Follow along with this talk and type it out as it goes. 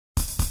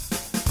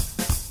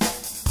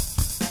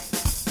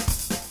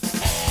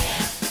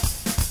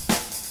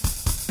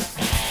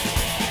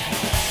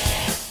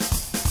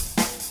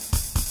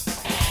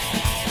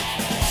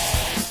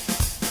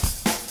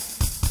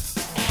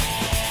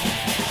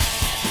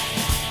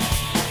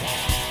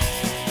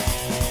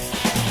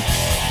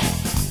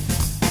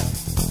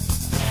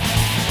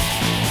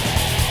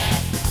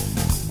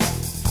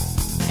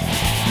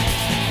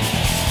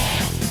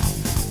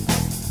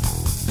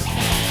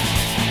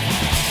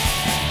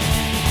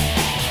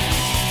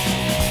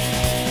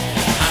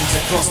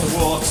Across the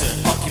water,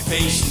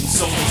 occupation,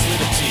 soldier's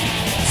liberty,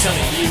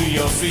 selling you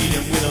your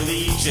freedom with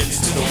allegiance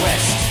to the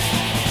West.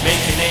 Make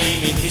a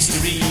name in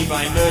history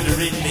by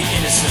murdering the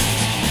innocent.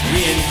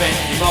 Reinvent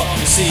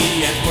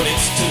democracy and put it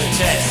to the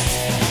test.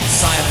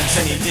 Silence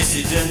any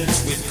dissident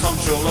with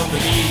control of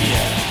the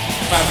media.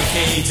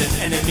 Fabricate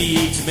an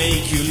enemy to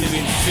make you live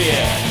in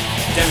fear.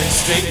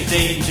 Demonstrate the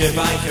danger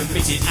by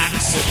committing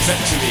acts of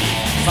treachery.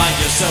 Find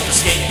yourself a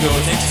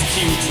scapegoat,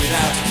 execute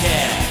without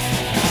care.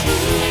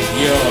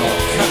 Your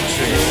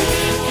country,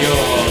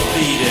 your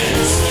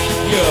leaders,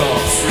 your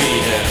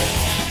freedom.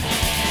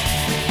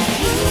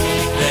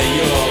 They're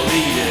your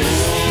leaders,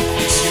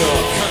 it's your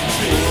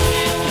country,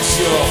 it's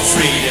your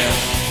freedom.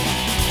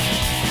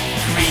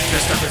 Greed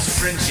dressed up as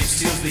friendship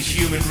steals the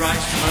human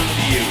rights from under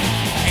you.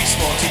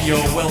 Exporting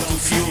your wealth to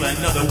fuel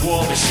another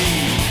war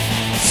machine.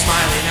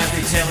 Smiling as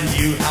they tell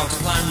you how to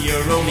plan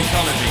your own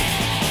economy.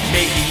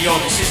 Making your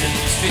decisions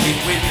fitting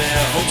with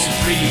their hopes and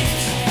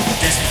dreams.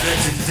 Desperate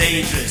and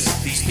dangerous,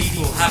 these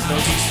people have no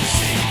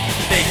decency.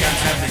 They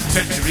can't have this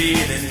treachery,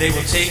 then they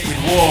will take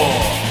with war.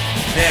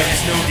 There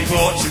is no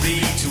debauchery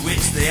to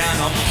which they are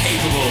not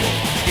capable.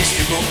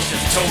 History books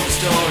have told the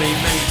story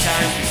many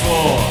times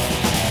before.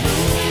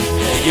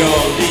 They're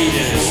your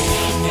leaders,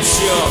 it's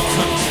your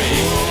country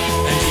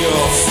and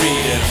your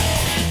freedom.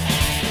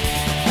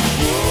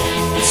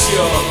 It's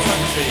your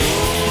country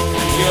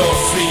and your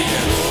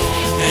freedom,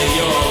 they're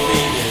your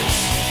leaders.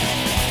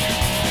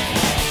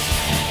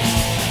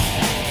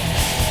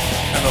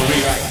 And they'll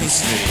rewrite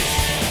history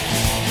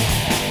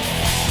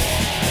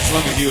as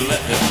long as you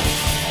let them.